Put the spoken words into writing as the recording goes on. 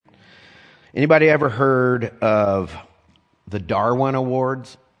Anybody ever heard of the Darwin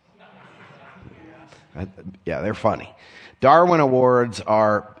Awards? Yeah, they're funny. Darwin Awards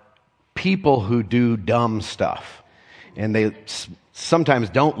are people who do dumb stuff. And they sometimes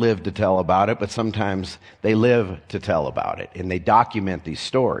don't live to tell about it, but sometimes they live to tell about it. And they document these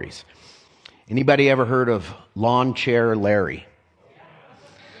stories. Anybody ever heard of Lawn Chair Larry?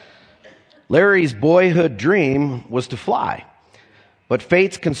 Larry's boyhood dream was to fly, but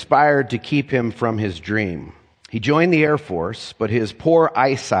fates conspired to keep him from his dream. He joined the Air Force, but his poor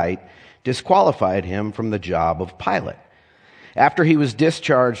eyesight disqualified him from the job of pilot. After he was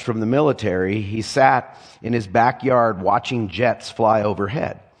discharged from the military, he sat in his backyard watching jets fly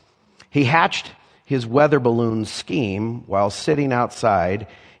overhead. He hatched his weather balloon scheme while sitting outside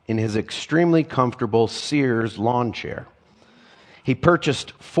in his extremely comfortable Sears lawn chair. He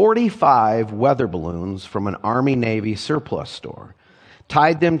purchased 45 weather balloons from an Army-Navy surplus store,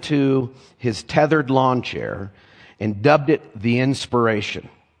 tied them to his tethered lawn chair, and dubbed it the Inspiration.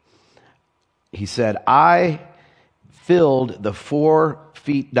 He said, I filled the 4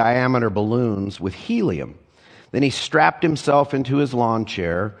 feet diameter balloons with helium. Then he strapped himself into his lawn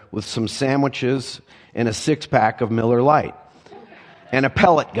chair with some sandwiches and a 6-pack of Miller Lite and a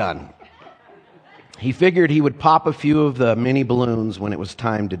pellet gun. He figured he would pop a few of the mini balloons when it was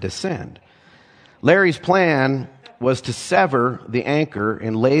time to descend. Larry's plan was to sever the anchor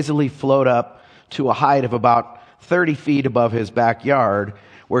and lazily float up to a height of about 30 feet above his backyard,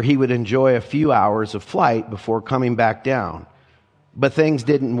 where he would enjoy a few hours of flight before coming back down. But things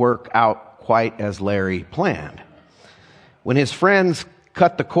didn't work out quite as Larry planned. When his friends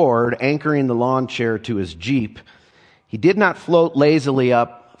cut the cord, anchoring the lawn chair to his Jeep, he did not float lazily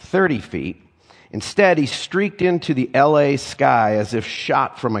up 30 feet. Instead, he streaked into the LA sky as if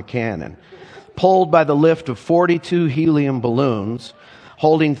shot from a cannon, pulled by the lift of 42 helium balloons,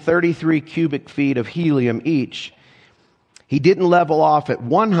 holding 33 cubic feet of helium each. He didn't level off at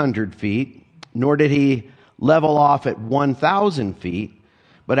 100 feet, nor did he level off at 1,000 feet,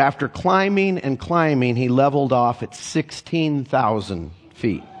 but after climbing and climbing, he leveled off at 16,000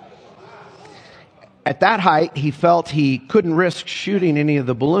 feet. At that height, he felt he couldn't risk shooting any of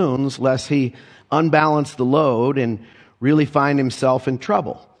the balloons lest he unbalance the load and really find himself in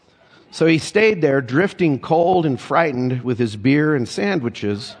trouble. So he stayed there, drifting cold and frightened with his beer and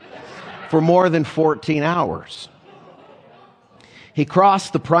sandwiches for more than 14 hours. He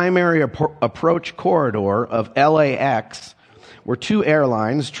crossed the primary approach corridor of LAX, where 2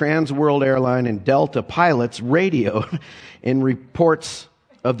 airlines, Trans World Airline and Delta pilots, radioed in reports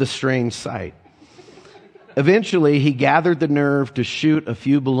of the strange sight. Eventually, he gathered the nerve to shoot a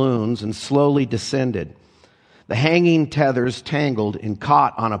few balloons and slowly descended. The hanging tethers tangled and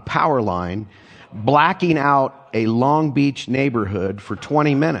caught on a power line, blacking out a Long Beach neighborhood for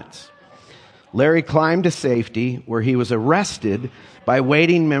 20 minutes. Larry climbed to safety, where he was arrested by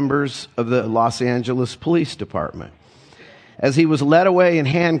waiting members of the Los Angeles Police Department. As he was led away in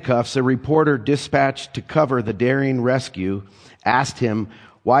handcuffs, a reporter dispatched to cover the daring rescue asked him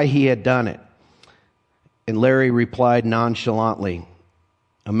why he had done it. And Larry replied nonchalantly,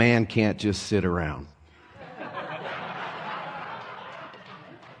 "A man can't just sit around."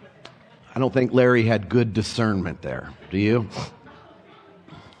 I don't think Larry had good discernment there. Do you?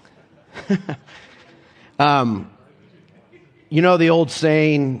 You know the old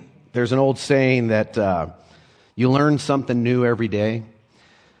saying, there's an old saying that you learn something new every day.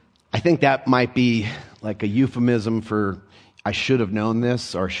 I think that might be like a euphemism for I should have known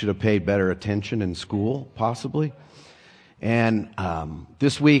this or should have paid better attention in school, possibly. And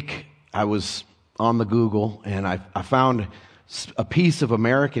this week I was on the Google and I found a piece of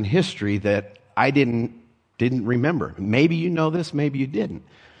American history that I didn't remember. Maybe you know this, maybe you didn't.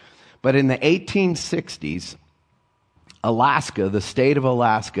 But in the 1860s, Alaska, the state of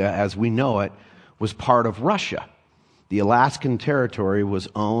Alaska as we know it, was part of Russia. The Alaskan territory was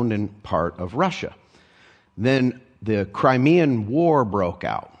owned and part of Russia. Then the Crimean War broke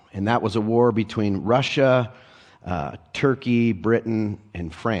out, and that was a war between Russia, Turkey, Britain,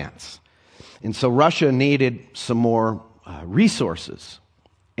 and France. And so Russia needed some more resources.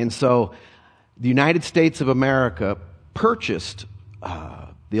 And so the United States of America purchased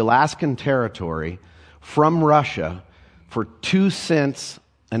the Alaskan territory from Russia for 2 cents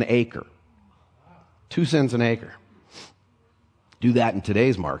an acre. 2 cents an acre. Do that in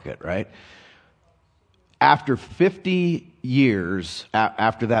today's market, right? After 50 years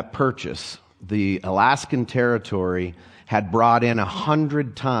after that purchase, the Alaskan territory had brought in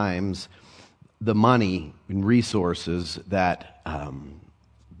 100 times the money and resources that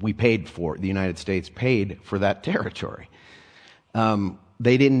we paid for, the United States paid for that territory.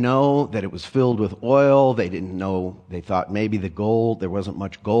 They didn't know that it was filled with oil. They didn't know, they thought maybe there wasn't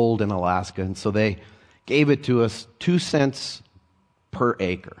much gold in Alaska. And so they gave it to us 2 cents per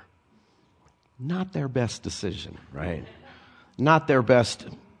acre. Not their best decision, right? Not their best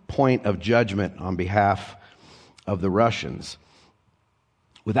point of judgment on behalf of the Russians.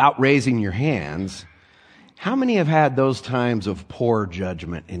 Without raising your hands, how many have had those times of poor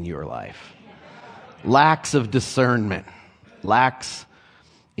judgment in your life? Lacks of discernment. Lacks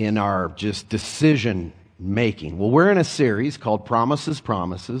in our just decision making. Well, we're in a series called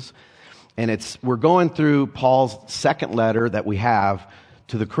Promises, and we're going through Paul's second letter that we have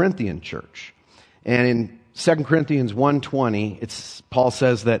to the Corinthian church. And in 2 Corinthians 1:20, Paul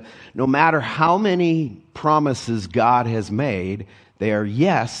says that no matter how many promises God has made, they are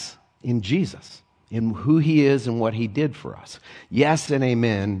yes in Jesus, in who he is and what he did for us. Yes and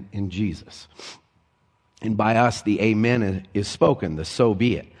amen in Jesus. And by us, the amen is spoken, the so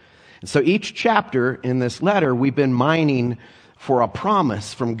be it. And so each chapter in this letter, we've been mining for a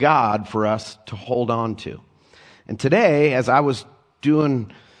promise from God for us to hold on to. And today, as I was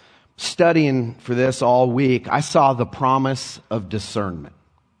studying for this all week, I saw the promise of discernment,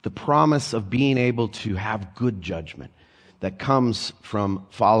 the promise of being able to have good judgment that comes from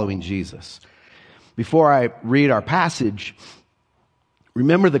following Jesus. Before I read our passage,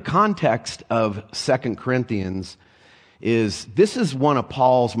 remember the context of 2 Corinthians this is one of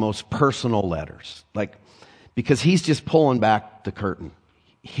Paul's most personal letters, because he's just pulling back the curtain.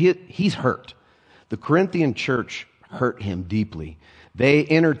 He's hurt. The Corinthian church hurt him deeply. They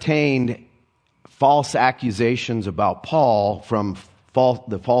entertained false accusations about Paul from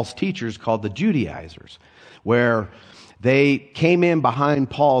the false teachers called the Judaizers, where they came in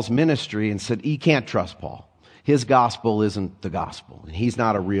behind Paul's ministry and said, you can't trust Paul. His gospel isn't the gospel, and he's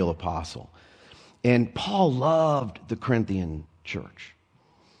not a real apostle. And Paul loved the Corinthian church.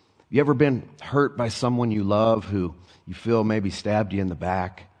 You ever been hurt by someone you love who you feel maybe stabbed you in the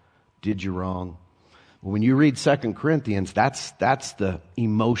back, did you wrong? Well, when you read 2 Corinthians, that's the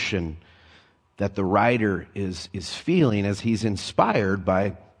emotion that the writer is feeling as he's inspired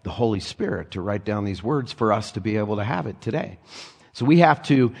by the Holy Spirit to write down these words for us to be able to have it today. So we have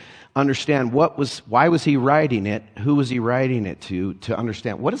to understand why was he writing it, who was he writing it to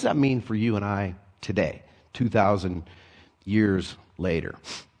understand what does that mean for you and I today, 2,000 years later.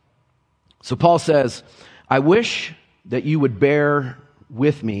 So Paul says, I wish that you would bear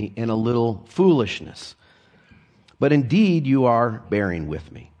with me in a little foolishness, but indeed you are bearing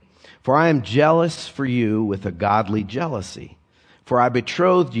with me. For I am jealous for you with a godly jealousy. For I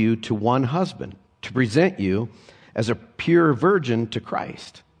betrothed you to one husband, to present you as a pure virgin to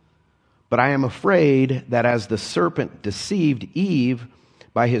Christ. But I am afraid that as the serpent deceived Eve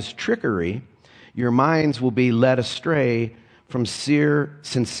by his trickery, your minds will be led astray from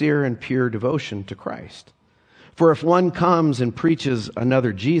sincere and pure devotion to Christ. For if one comes and preaches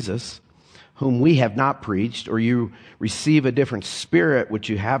another Jesus, whom we have not preached, or you receive a different spirit which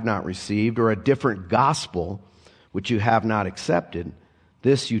you have not received, or a different gospel which you have not accepted,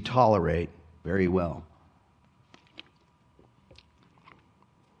 this you tolerate very well.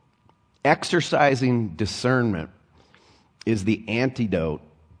 Exercising discernment is the antidote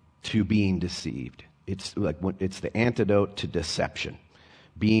to being deceived. It's the antidote to deception.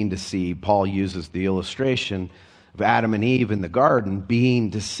 Being deceived. Paul uses the illustration of Adam and Eve in the garden being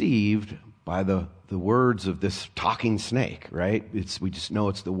deceived by the words of this talking snake, right? We just know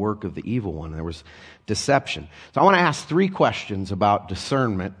it's the work of the evil one. There was deception. So I want to ask 3 questions about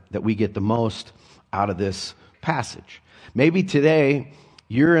discernment that we get the most out of this passage. Maybe today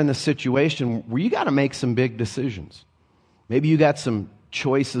you're in the situation where you got to make some big decisions. Maybe you got some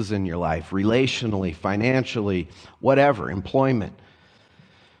choices in your life, relationally, financially, whatever, employment.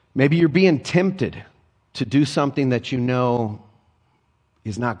 Maybe you're being tempted to do something that you know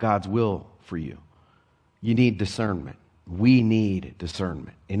is not God's will for you. You need discernment. We need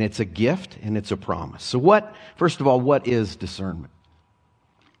discernment. And it's a gift and it's a promise. So first of all, what is discernment?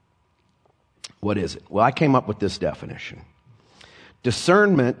 What is it? Well, I came up with this definition.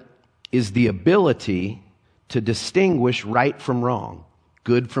 Discernment is the ability to distinguish right from wrong,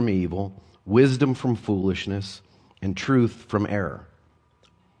 good from evil, wisdom from foolishness, and truth from error.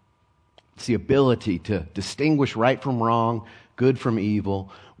 It's the ability to distinguish right from wrong, good from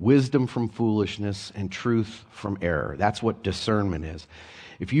evil, wisdom from foolishness, and truth from error. That's what discernment is.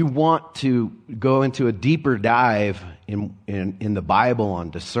 If you want to go into a deeper dive in the Bible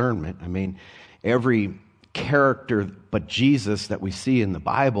on discernment, I mean, every character but Jesus that we see in the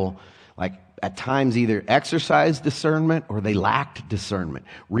Bible, at times either exercised discernment or they lacked discernment.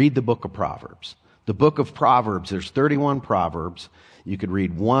 Read the book of Proverbs. The book of Proverbs, there's 31 Proverbs. You could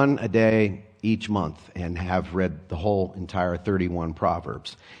read one a day each month and have read the whole entire 31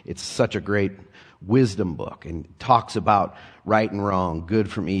 Proverbs. It's such a great wisdom book and talks about right and wrong, good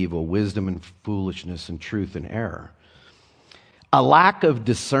from evil, wisdom and foolishness, and truth and error. A lack of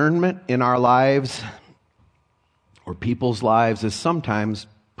discernment in our lives or people's lives is sometimes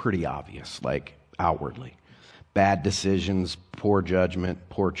pretty obvious, like outwardly. Bad decisions, poor judgment,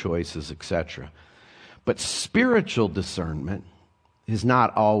 poor choices, etc. But spiritual discernment is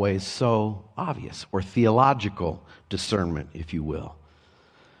not always so obvious, or theological discernment, if you will.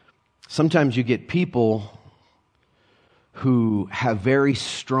 Sometimes you get people who have very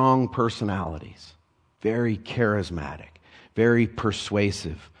strong personalities, very charismatic, very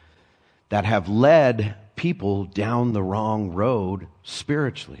persuasive, that have led people down the wrong road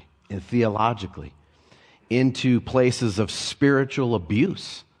spiritually and theologically, into places of spiritual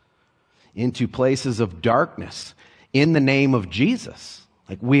abuse, into places of darkness in the name of Jesus.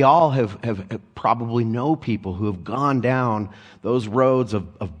 Like we all have probably know people who have gone down those roads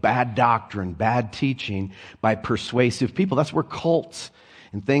of bad doctrine, bad teaching by persuasive people. That's where cults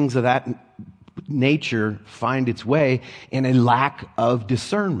and things of that nature find its way, in a lack of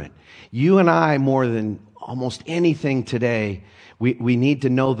discernment. You and I, more than almost anything today, we need to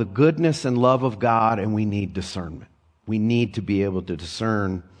know the goodness and love of God, and we need discernment. We need to be able to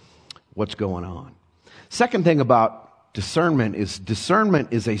discern what's going on. Second thing about discernment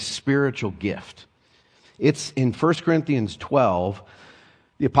is a spiritual gift. It's in 1 Corinthians 12,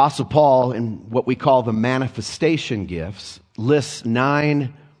 the Apostle Paul, in what we call the manifestation gifts, lists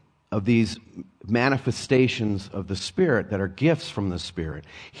 9 of these manifestations of the Spirit that are gifts from the Spirit: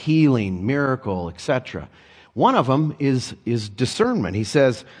 healing, miracle, etc. One of them is discernment. He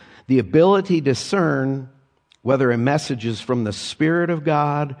says, the ability to discern whether a message is from the Spirit of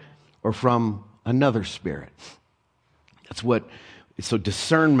God or from another spirit. So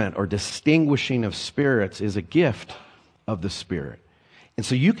discernment, or distinguishing of spirits, is a gift of the Spirit. And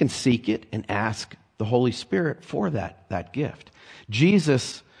so you can seek it and ask the Holy Spirit for that gift.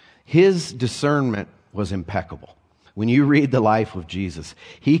 Jesus, his discernment was impeccable. When you read the life of Jesus,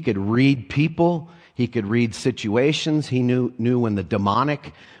 he could read people, he could read situations, he knew when the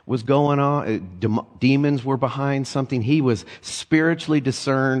demonic was going on, demons were behind something. He was spiritually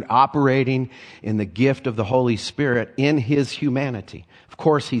discerned, operating in the gift of the Holy Spirit in his humanity. Of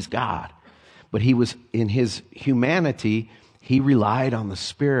course, he's God, but he was in his humanity, he relied on the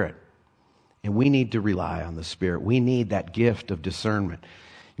Spirit. And we need to rely on the Spirit. We need that gift of discernment.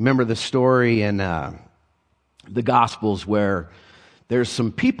 Remember the story in the Gospels where there's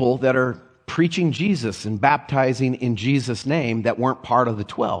some people that are preaching Jesus and baptizing in Jesus' name that weren't part of the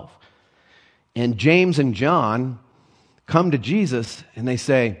 12. And James and John come to Jesus and they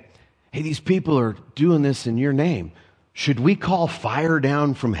say, hey, these people are doing this in your name. Should we call fire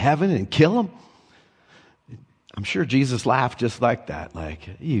down from heaven and kill them? I'm sure Jesus laughed just like that, like,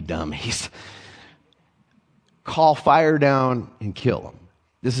 you dummies. Call fire down and kill them.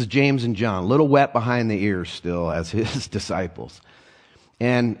 This is James and John, a little wet behind the ears still as his disciples.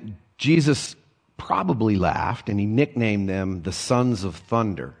 And Jesus probably laughed, and he nicknamed them the sons of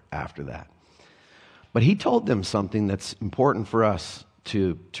thunder after that. But he told them something that's important for us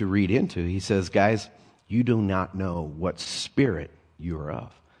to read into. He says, guys, you do not know what spirit you are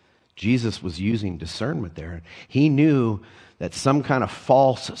of. Jesus was using discernment there. He knew that some kind of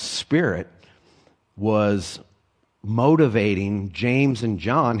false spirit was motivating James and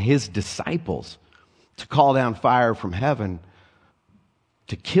John, his disciples, to call down fire from heaven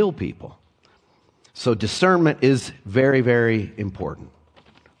to kill people. So discernment is very, very important.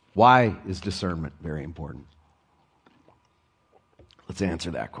 Why is discernment very important? Let's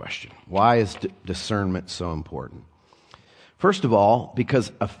answer that question. Why is discernment so important? First of all,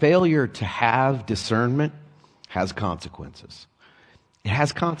 because a failure to have discernment has consequences. It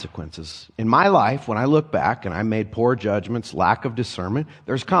has consequences. In my life, when I look back and I made poor judgments, lack of discernment,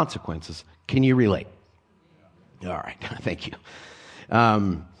 there's consequences. Can you relate? All right, thank you.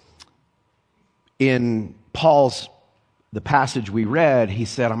 In the passage we read, he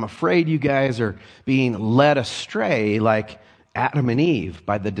said, I'm afraid you guys are being led astray like Adam and Eve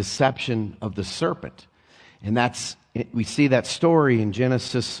by the deception of the serpent. And we see that story in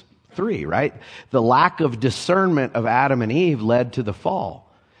Genesis 3, right? The lack of discernment of Adam and Eve led to the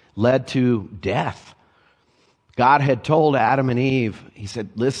fall, led to death. God had told Adam and Eve, he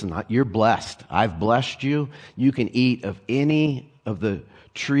said, listen, you're blessed. I've blessed you. You can eat of any of the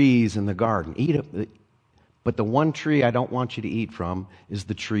trees in the garden. But the one tree I don't want you to eat from is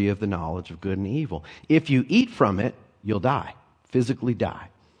the tree of the knowledge of good and evil. If you eat from it, you'll die, physically die.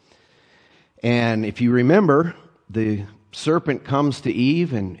 And if you remember, the serpent comes to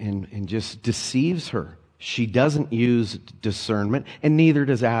Eve and just deceives her. She doesn't use discernment, and neither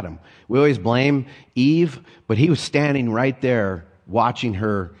does Adam. We always blame Eve, but he was standing right there watching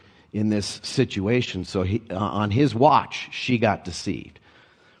her in this situation. So on his watch, she got deceived.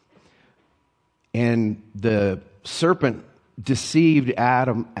 And the serpent deceived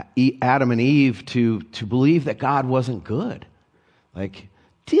Adam and Eve to believe that God wasn't good. Like,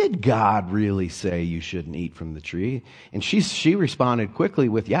 did God really say you shouldn't eat from the tree? And she responded quickly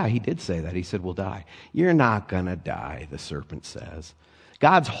with, yeah, he did say that. He said, we'll die. You're not going to die, the serpent says.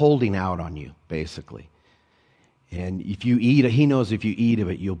 God's holding out on you, basically. And if you eat it, he knows if you eat of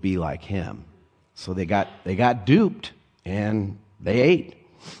it, you'll be like him. So they got duped, and they ate.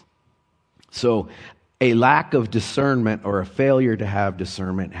 So a lack of discernment or a failure to have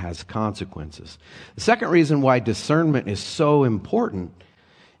discernment has consequences. The second reason why discernment is so important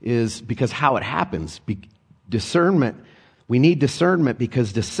is because how it happens. Discernment, we need discernment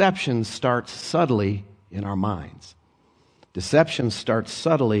because deception starts subtly in our minds. Deception starts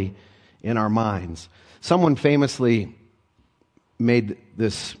subtly in our minds. Someone famously made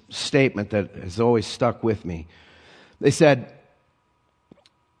this statement that has always stuck with me. They said,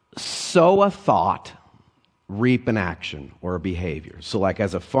 sow a thought, reap an action or a behavior. So like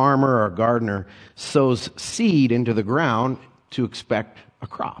as a farmer or a gardener sows seed into the ground to expect a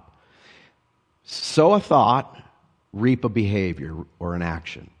crop. Sow a thought, reap a behavior or an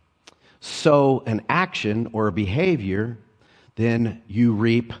action. Sow an action or a behavior, then you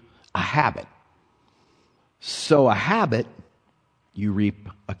reap a habit. Sow a habit, you reap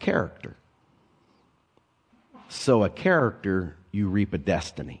a character. Sow a character, you reap a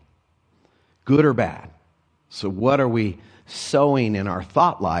destiny. Good or bad. So what are we sowing in our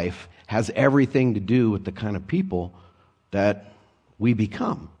thought life has everything to do with the kind of people that we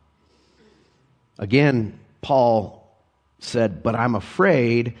become. Again, Paul said, but I'm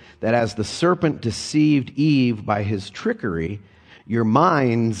afraid that as the serpent deceived Eve by his trickery, your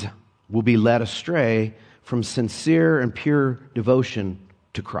minds will be led astray from sincere and pure devotion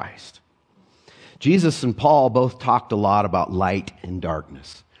to Christ. Jesus and Paul both talked a lot about light and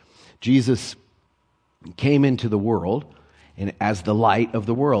darkness. Jesus came into the world and as the light of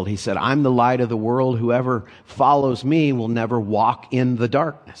the world. He said, I'm the light of the world. Whoever follows me will never walk in the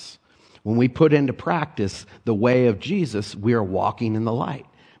darkness. When we put into practice the way of Jesus, we are walking in the light.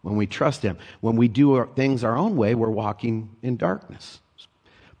 When we trust him. When we do things our own way, we're walking in darkness.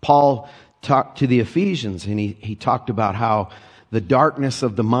 Paul talked to the Ephesians and he talked about how the darkness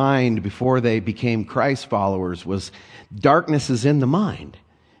of the mind before they became Christ followers was darkness is in the mind.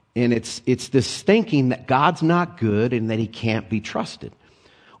 And it's this thinking that God's not good and that he can't be trusted.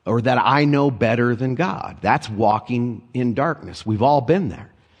 Or that I know better than God. That's walking in darkness. We've all been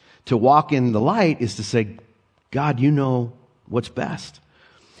there. To walk in the light is to say, God, you know what's best.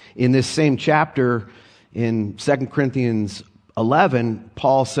 In this same chapter, in 2 Corinthians 11,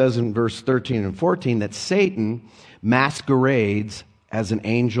 Paul says in verse 13 and 14 that Satan masquerades as an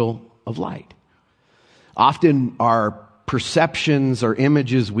angel of light. Often our perceptions or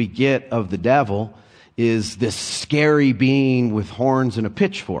images we get of the devil is this scary being with horns and a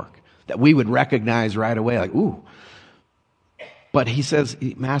pitchfork that we would recognize right away, like, ooh. But he says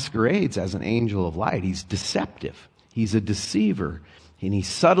he masquerades as an angel of light. He's deceptive. He's a deceiver. And he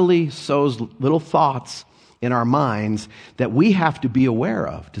subtly sows little thoughts in our minds that we have to be aware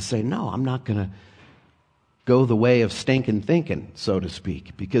of to say, no, I'm not going to go the way of stinking thinking, so to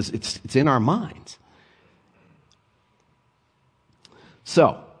speak, because it's in our minds.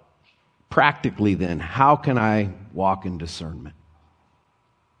 So, practically then, how can I walk in discernment?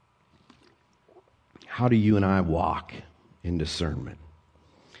 How do you and I walk in discernment?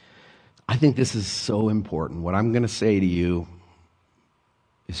 I think this is so important. What I'm going to say to you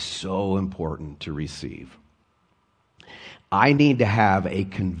is so important to receive. I need to have a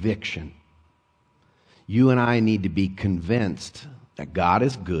conviction. You and I need to be convinced that God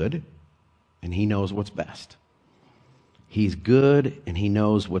is good and he knows what's best. He's good and he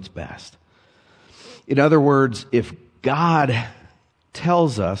knows what's best. In other words, if God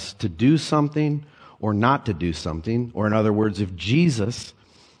tells us to do something or not to do something, or in other words, if Jesus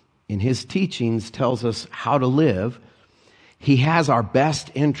in his teachings tells us how to live, he has our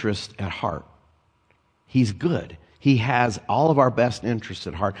best interest at heart. He's good. He has all of our best interests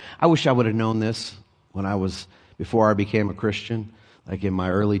at heart. I wish I would have known this before I became a Christian. Like in my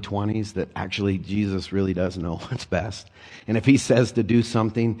early 20s, that actually Jesus really does know what's best. And if he says to do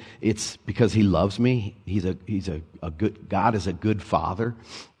something, it's because he loves me. He's a good, God is a good father.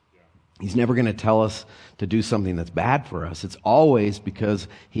 He's never going to tell us to do something that's bad for us. It's always because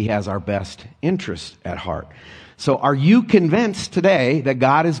he has our best interest at heart. So are you convinced today that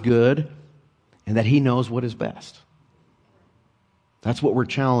God is good and that He knows what is best? That's what we're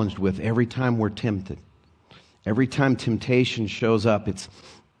challenged with every time we're tempted. Every time temptation shows up, it's,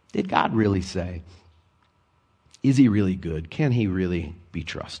 did God really say? Is He really good? Can He really be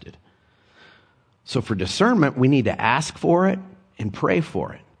trusted? So for discernment, we need to ask for it and pray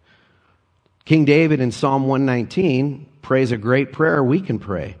for it. King David in Psalm 119 prays a great prayer we can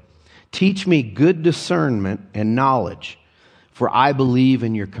pray. Teach me good discernment and knowledge, for I believe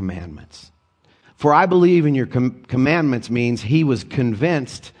in your commandments. For I believe in your commandments means he was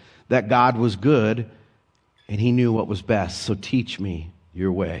convinced that God was good and he knew what was best. So teach me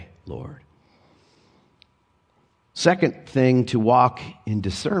your way, Lord. Second thing to walk in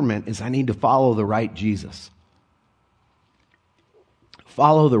discernment is I need to follow the right Jesus.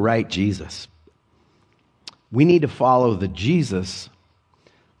 Follow the right Jesus. We need to follow the Jesus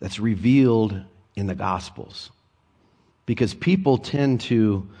that's revealed in the Gospels. Because people tend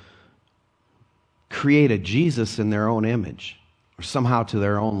to create a Jesus in their own image or somehow to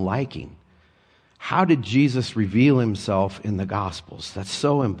their own liking. How did Jesus reveal himself in the Gospels? That's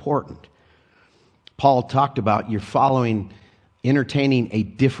so important. Paul talked about you're entertaining a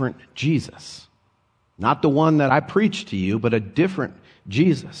different Jesus. Not the one that I preached to you, but a different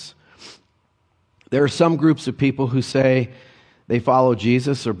Jesus. There are some groups of people who say they follow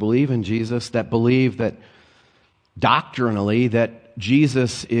Jesus or believe in Jesus that believe that doctrinally that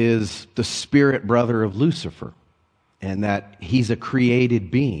Jesus is the spirit brother of Lucifer and that he's a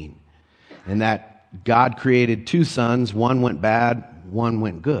created being and that God created two sons, one went bad, one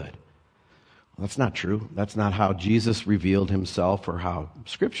went good. Well, that's not true. That's not how Jesus revealed himself or how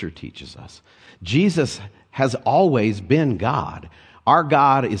Scripture teaches us. Jesus has always been God. Our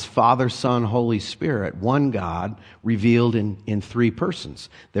God is Father, Son, Holy Spirit, one God revealed in three persons.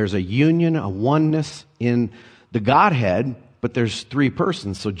 There's a union, a oneness in the Godhead, but there's three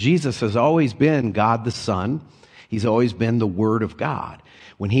persons. So Jesus has always been God the Son. He's always been the Word of God.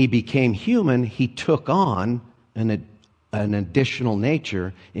 When he became human, he took on an additional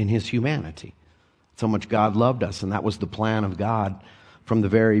nature in his humanity. So much God loved us, and that was the plan of God from the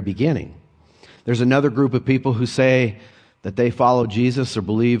very beginning. There's another group of people who say that they follow Jesus or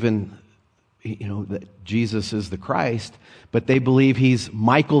believe in, that Jesus is the Christ, but they believe he's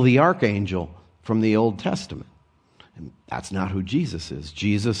Michael the archangel from the Old Testament. And that's not who Jesus is.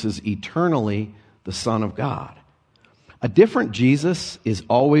 Jesus is eternally the Son of God. A different Jesus is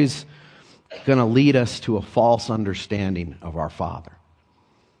always going to lead us to a false understanding of our Father.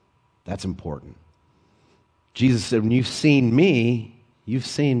 That's important. Jesus said, when you've seen me, you've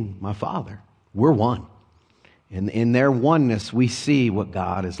seen my Father. We're one. And in their oneness, we see what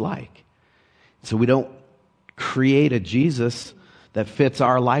God is like. So we don't create a Jesus that fits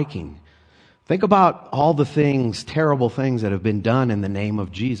our liking. Think about all the things, terrible things that have been done in the name of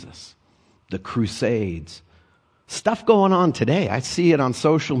Jesus. The Crusades. Stuff going on today. I see it on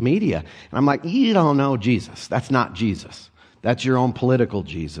social media. And I'm like, you don't know Jesus. That's not Jesus. That's your own political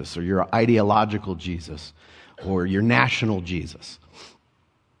Jesus or your ideological Jesus or your national Jesus.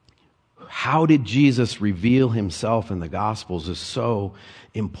 How did Jesus reveal himself in the Gospels is so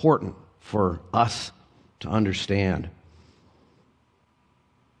important for us to understand.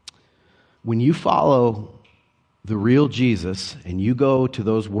 When you follow the real Jesus and you go to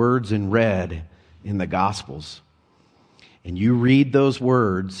those words in red in the Gospels and you read those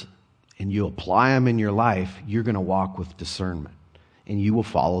words and you apply them in your life, you're going to walk with discernment and you will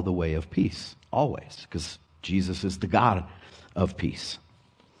follow the way of peace always because Jesus is the God of peace.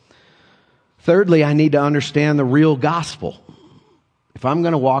 Thirdly, I need to understand the real gospel. If I'm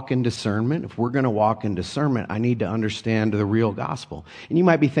going to walk in discernment, if we're going to walk in discernment, I need to understand the real gospel. And you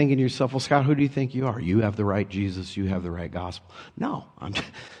might be thinking to yourself, well, Scott, who do you think you are? You have the right Jesus, you have the right gospel. No,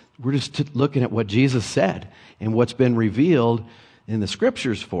 we're just looking at what Jesus said and what's been revealed in the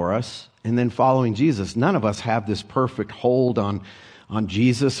Scriptures for us and then following Jesus. None of us have this perfect hold on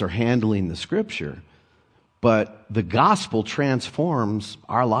Jesus or handling the Scripture. But the gospel transforms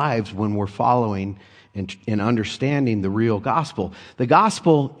our lives when we're following and understanding the real gospel. The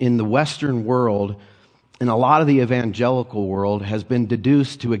gospel in the Western world, in a lot of the evangelical world, has been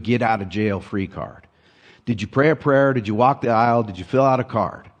deduced to a get-out-of-jail-free card. Did you pray a prayer? Did you walk the aisle? Did you fill out a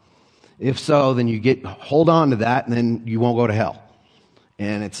card? If so, then you hold on to that, and then you won't go to hell.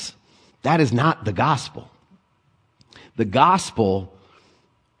 And that is not the gospel. The gospel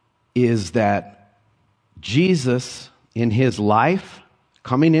is that Jesus, in his life,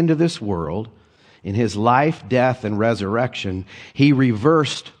 coming into this world, in his life, death, and resurrection, he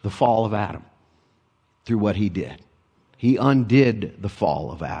reversed the fall of Adam through what he did. He undid the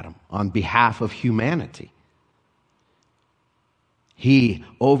fall of Adam on behalf of humanity. He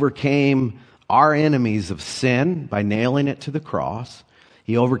overcame our enemies of sin by nailing it to the cross.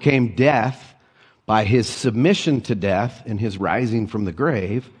 He overcame death by his submission to death and his rising from the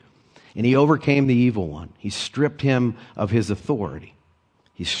grave. And he overcame the evil one. He stripped him of his authority.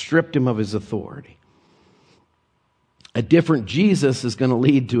 He stripped him of his authority. A different Jesus is going to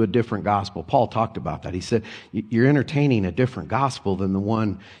lead to a different gospel. Paul talked about that. He said, you're entertaining a different gospel than the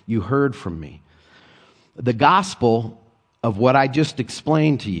one you heard from me. The gospel of what I just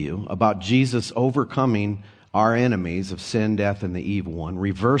explained to you about Jesus overcoming our enemies of sin, death, and the evil one,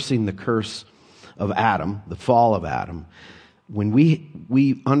 reversing the curse of Adam, the fall of Adam. When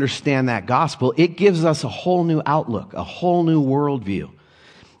we understand that gospel, it gives us a whole new outlook, a whole new worldview.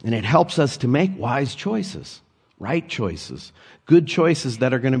 And it helps us to make wise choices. Right choices, good choices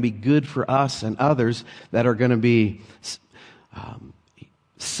that are going to be good for us and others, that are going to be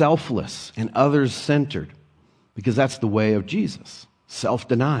selfless and others-centered, because that's the way of Jesus,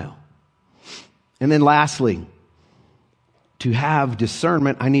 self-denial. And then lastly, to have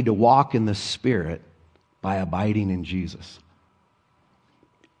discernment, I need to walk in the Spirit by abiding in Jesus.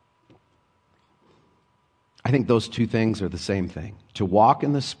 I think those two things are the same thing. To walk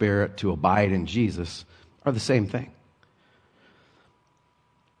in the Spirit, to abide in Jesus, are the same thing.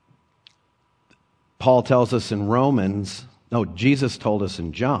 Paul tells us in Jesus told us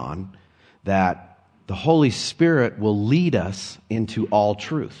in John that the Holy Spirit will lead us into all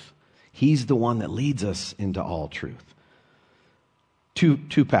truth. He's the one that leads us into all truth.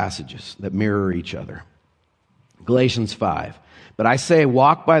 Two passages that mirror each other. Galatians 5. But I say,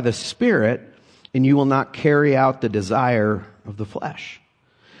 walk by the Spirit, and you will not carry out the desire of the flesh.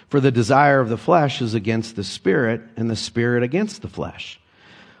 For the desire of the flesh is against the Spirit, and the Spirit against the flesh.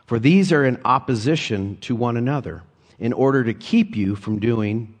 For these are in opposition to one another, in order to keep you from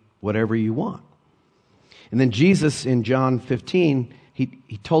doing whatever you want. And then Jesus in John 15,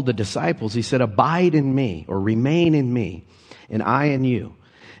 he told the disciples, he said, abide in me, or remain in me, and I in you.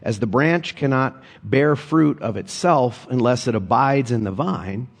 As the branch cannot bear fruit of itself unless it abides in the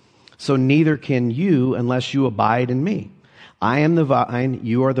vine, so neither can you unless you abide in me. I am the vine,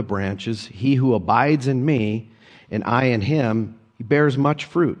 you are the branches. He who abides in me, and I in him, he bears much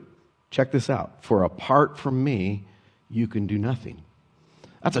fruit. Check this out. For apart from me, you can do nothing.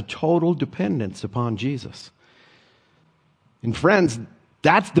 That's a total dependence upon Jesus. And friends,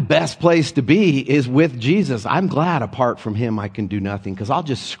 that's the best place to be, is with Jesus. I'm glad apart from him I can do nothing, because I'll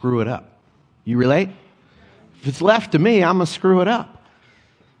just screw it up. You relate? If it's left to me, I'm going to screw it up.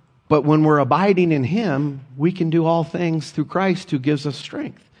 But when we're abiding in him, we can do all things through Christ who gives us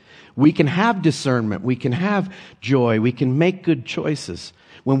strength. We can have discernment. We can have joy. We can make good choices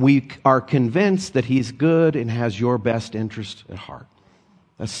when we are convinced that he's good and has your best interest at heart.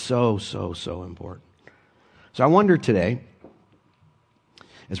 That's so, so, so important. So I wonder today,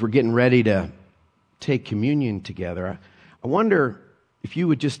 as we're getting ready to take communion together, I wonder if you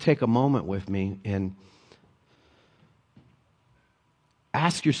would just take a moment with me and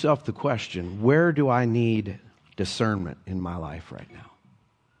ask yourself the question, where do I need discernment in my life right now?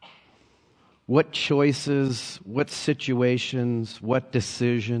 What choices, what situations, what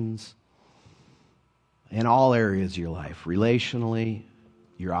decisions in all areas of your life, relationally,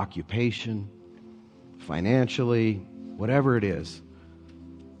 your occupation, financially, whatever it is,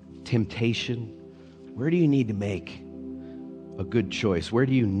 temptation, where do you need to make a good choice? Where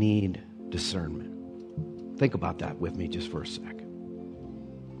do you need discernment? Think about that with me just for a second.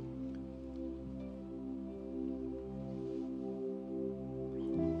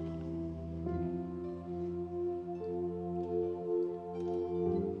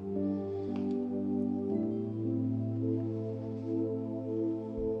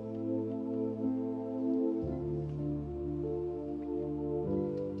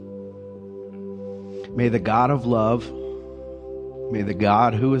 May the God of love, may the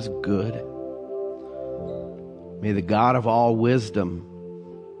God who is good, may the God of all wisdom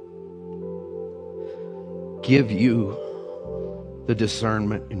give you the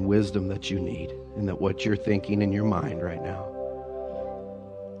discernment and wisdom that you need, and that what you're thinking in your mind right now.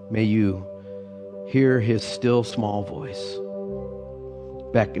 May you hear his still small voice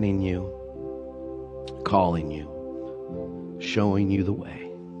beckoning you, calling you, showing you the way.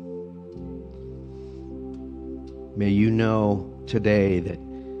 May you know today that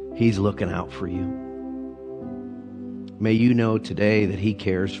he's looking out for you. May you know today that he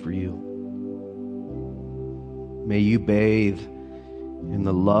cares for you. May you bathe in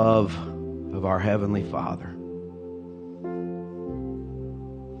the love of our Heavenly Father.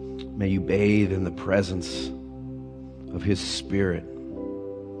 May you bathe in the presence of his Spirit.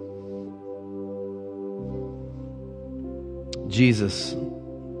 Jesus,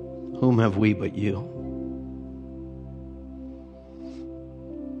 whom have we but you?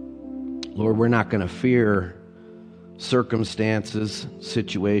 Lord, we're not going to fear circumstances,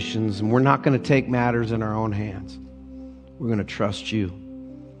 situations, and we're not going to take matters in our own hands. We're going to trust you,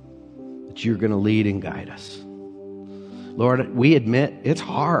 that you're going to lead and guide us. Lord, we admit it's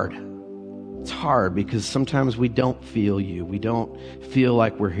hard. It's hard because sometimes we don't feel you. We don't feel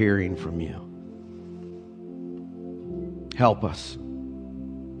like we're hearing from you. Help us.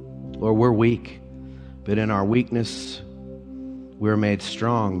 Lord, we're weak, but in our weakness, we're made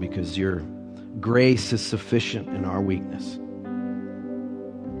strong because your grace is sufficient in our weakness.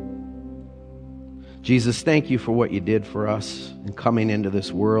 Jesus, thank you for what you did for us in coming into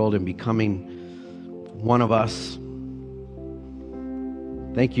this world and becoming one of us.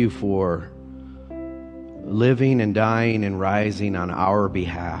 Thank you for living and dying and rising on our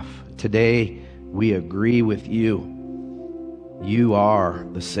behalf. Today, we agree with you. You are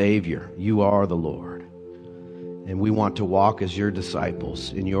the Savior. You are the Lord. And we want to walk as your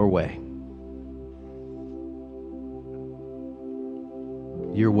disciples in your way.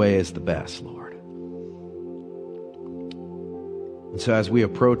 Your way is the best, Lord. And so as we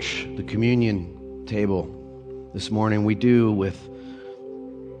approach the communion table this morning, we do with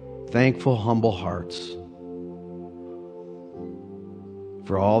thankful, humble hearts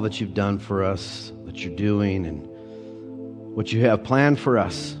for all that you've done for us, that you're doing, and what you have planned for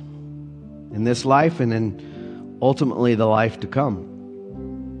us in this life and then ultimately the life to come.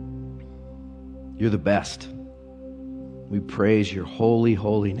 You're the best. We praise your holy,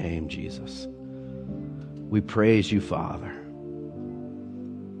 holy name, Jesus. We praise you, Father.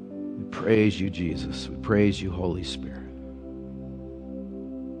 We praise you, Jesus. We praise you, Holy Spirit.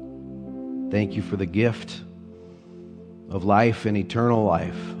 Thank you for the gift of life and eternal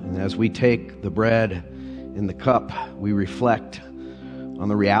life. And as we take the bread and the cup, we reflect on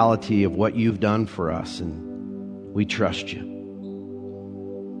the reality of what you've done for us, and we trust you.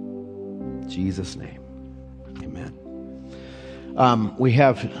 In Jesus' name, amen. We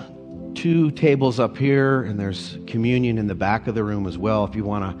have 2 tables up here, and there's communion in the back of the room as well. If you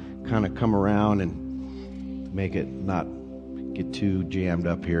want to kind of come around and make it not get too jammed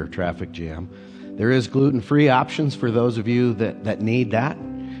up here, traffic jam. There is gluten-free options for those of you that need that.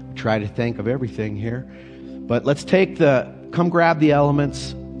 We try to think of everything here. But let's come grab the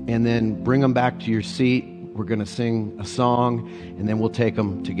elements and then bring them back to your seat. We're going to sing a song, and then we'll take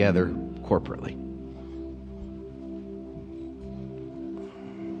them together corporately.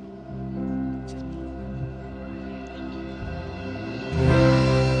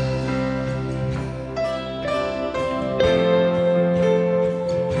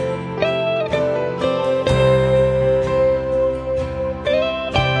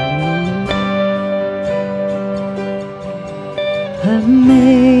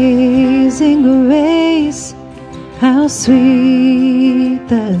 Amazing grace, how sweet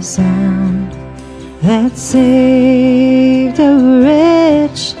the sound that saved a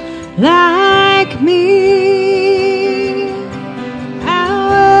wretch like me.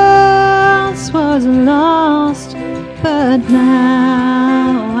 I once was lost, but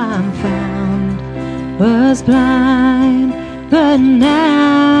now I'm found. Was blind, but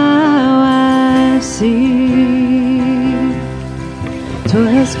now I see.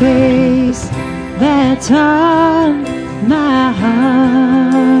 'Twas grace that taught my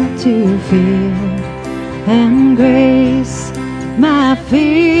heart to fear, and grace my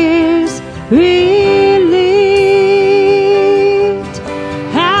fears relieved.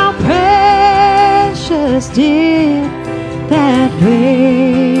 How precious did that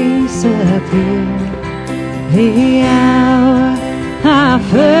grace appear the hour I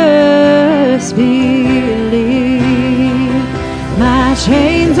first believed. My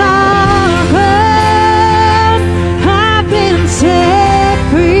chains are gone, I've been set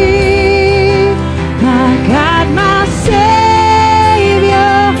free. My God, my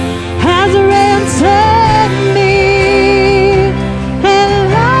Savior has ransomed me. And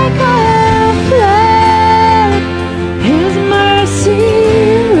like a flood, His mercy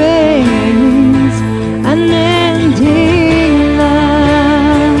reigns, unending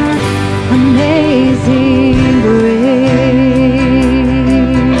love, amazing grace.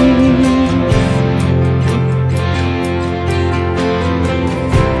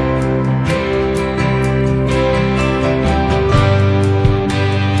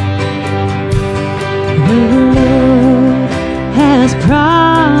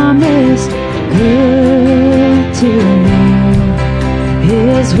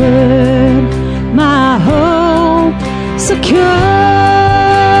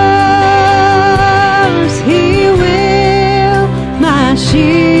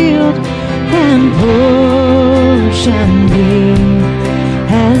 and portion be,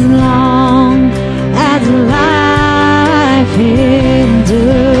 as long as life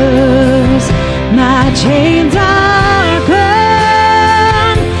endures. My chains are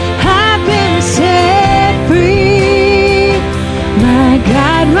gone, I've been set free. My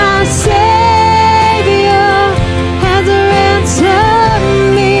God, my Savior has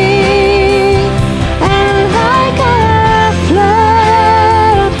ransomed me. And like a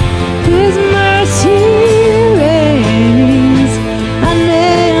flood, His mercy reigns,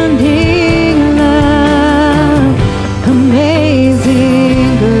 unending love,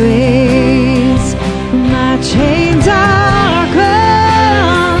 amazing grace. My chains are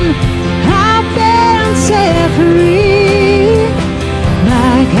gone, I've been set free.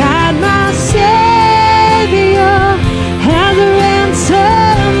 My God, my Savior has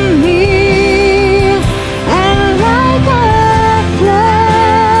ransomed me. And like a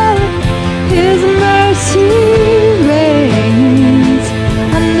flood, His mercy reigns,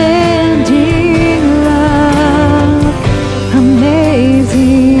 unending love,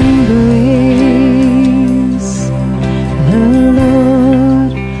 amazing grace. The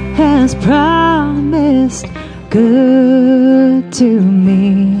Lord has promised good to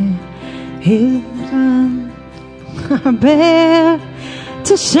me. His sun are bare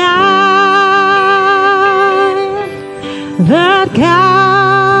to shine. That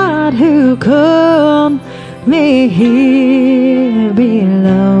God who called me here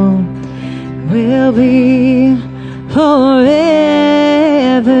below will be forever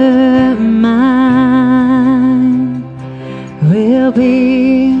mine. Will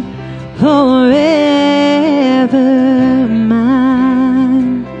be forever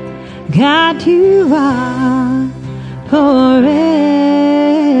mine. God, you are forever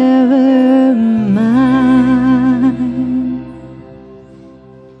mine.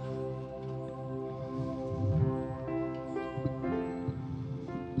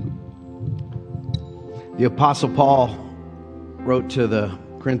 The Apostle Paul wrote to the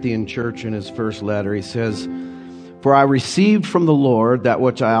Corinthian church in his first letter. He says, "For I received from the Lord that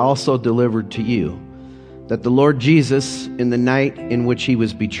which I also delivered to you, that the Lord Jesus, in the night in which he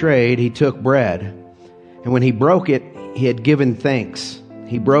was betrayed, he took bread. And when he broke it, he had given thanks.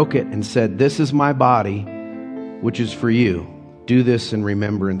 He broke it and said, 'This is my body, which is for you. Do this in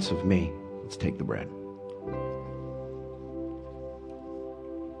remembrance of me.'" Let's take the bread.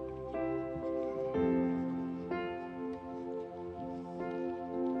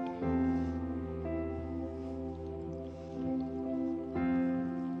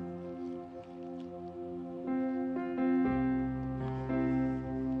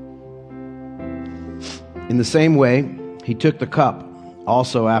 In the same way, he took the cup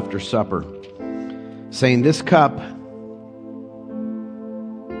also after supper, saying, "This cup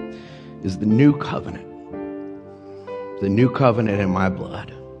is the new covenant in my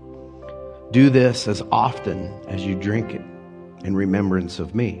blood. Do this as often as you drink it in remembrance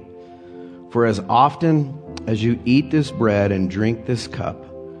of me. For as often as you eat this bread and drink this cup,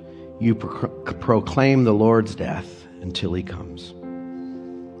 you proclaim the Lord's death until he comes."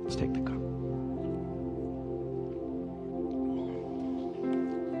 Let's take the cup.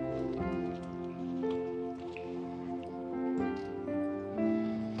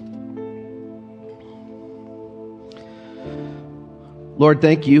 Lord,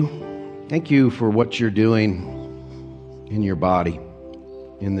 thank you. Thank you for what you're doing in your body,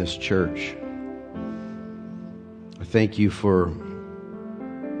 in this church. I thank you for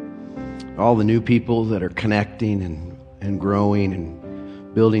all the new people that are connecting and growing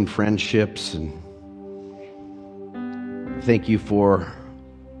and building friendships. And thank you for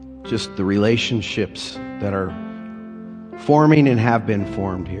just the relationships that are forming and have been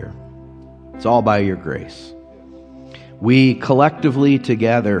formed here. It's all by your grace. We collectively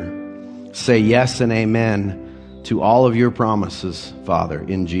together say yes and amen to all of your promises, Father,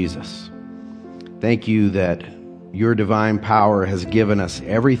 in Jesus. Thank you that your divine power has given us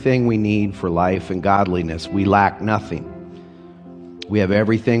everything we need for life and godliness. We lack nothing. We have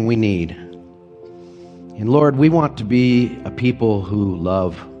everything we need. And Lord, we want to be a people who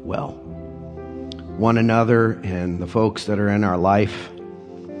love well one another and the folks that are in our life.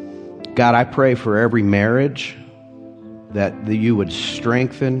 God, I pray for every marriage that you would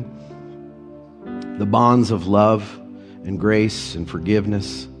strengthen the bonds of love and grace and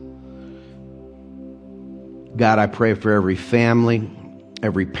forgiveness. God, I pray for every family,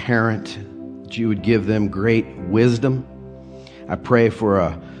 every parent, that you would give them great wisdom. I pray for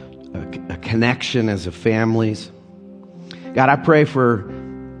a connection as a families. God, I pray for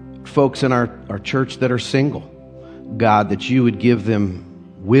folks in our church that are single. God, that you would give them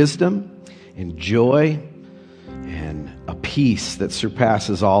wisdom and joy and a peace that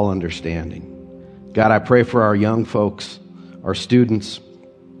surpasses all understanding. God, I pray for our young folks, our students,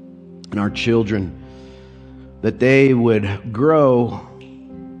 and our children, that they would grow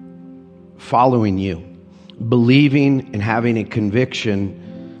following you, believing and having a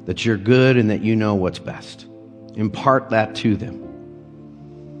conviction that you're good and that you know what's best. Impart that to them.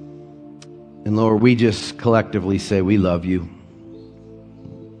 And Lord, we just collectively say we love you.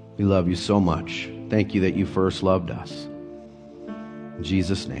 We love you so much. Thank you that you first loved us. In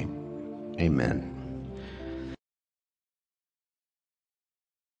Jesus' name, amen.